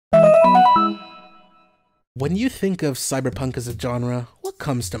When you think of cyberpunk as a genre, what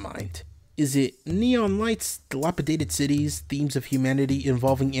comes to mind? Is it neon lights, dilapidated cities, themes of humanity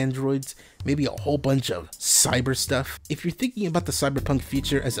involving androids, maybe a whole bunch of cyber stuff? If you're thinking about the cyberpunk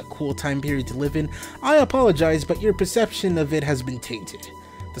future as a cool time period to live in, I apologize, but your perception of it has been tainted.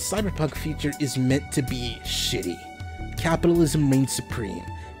 The cyberpunk future is meant to be shitty. Capitalism reigns supreme.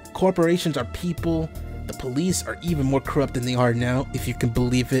 Corporations are people, the police are even more corrupt than they are now, if you can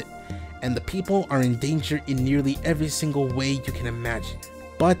believe it, and the people are in danger in nearly every single way you can imagine.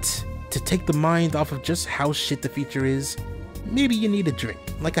 But to take the mind off of just how shit the future is, maybe you need a drink,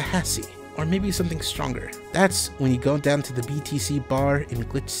 like a Hassie, or maybe something stronger. That's when you go down to the BTC bar in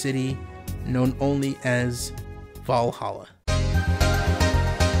Glitch City, known only as Valhalla.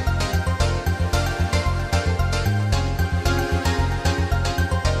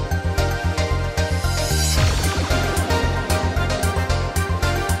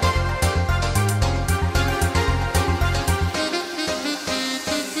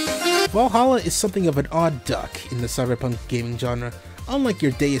 Valhalla is something of an odd duck in the cyberpunk gaming genre. Unlike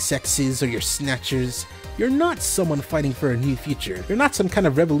your Deus Exes or your Snatchers, you're not someone fighting for a new future. You're not some kind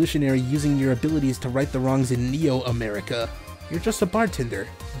of revolutionary using your abilities to right the wrongs in Neo-America. You're just a bartender,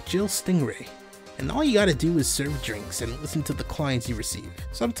 Jill Stingray. And all you gotta do is serve drinks and listen to the clients you receive.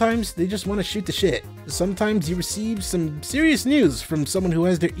 Sometimes they just want to shoot the shit. Sometimes you receive some serious news from someone who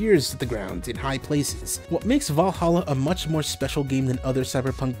has their ears to the ground in high places. What makes Valhalla a much more special game than other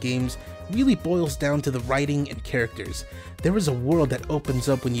cyberpunk games really boils down to the writing and characters. There is a world that opens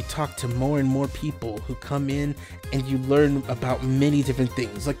up when you talk to more and more people who come in, and you learn about many different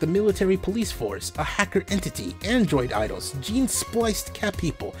things, like the military police force, a hacker entity, android idols, gene-spliced cat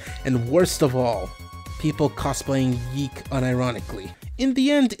people, and worst of all, people cosplaying Yeek unironically. In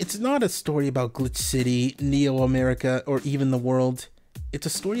the end, it's not a story about Glitch City, Neo-America, or even the world. It's a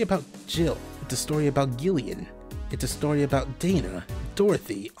story about Jill. It's a story about Gillian. It's a story about Dana,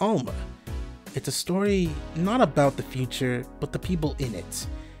 Dorothy, Alma. It's a story not about the future, but the people in it,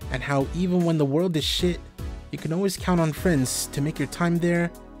 and how even when the world is shit, you can always count on friends to make your time there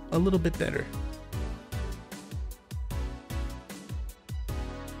a little bit better.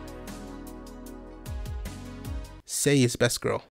 Say his best girl.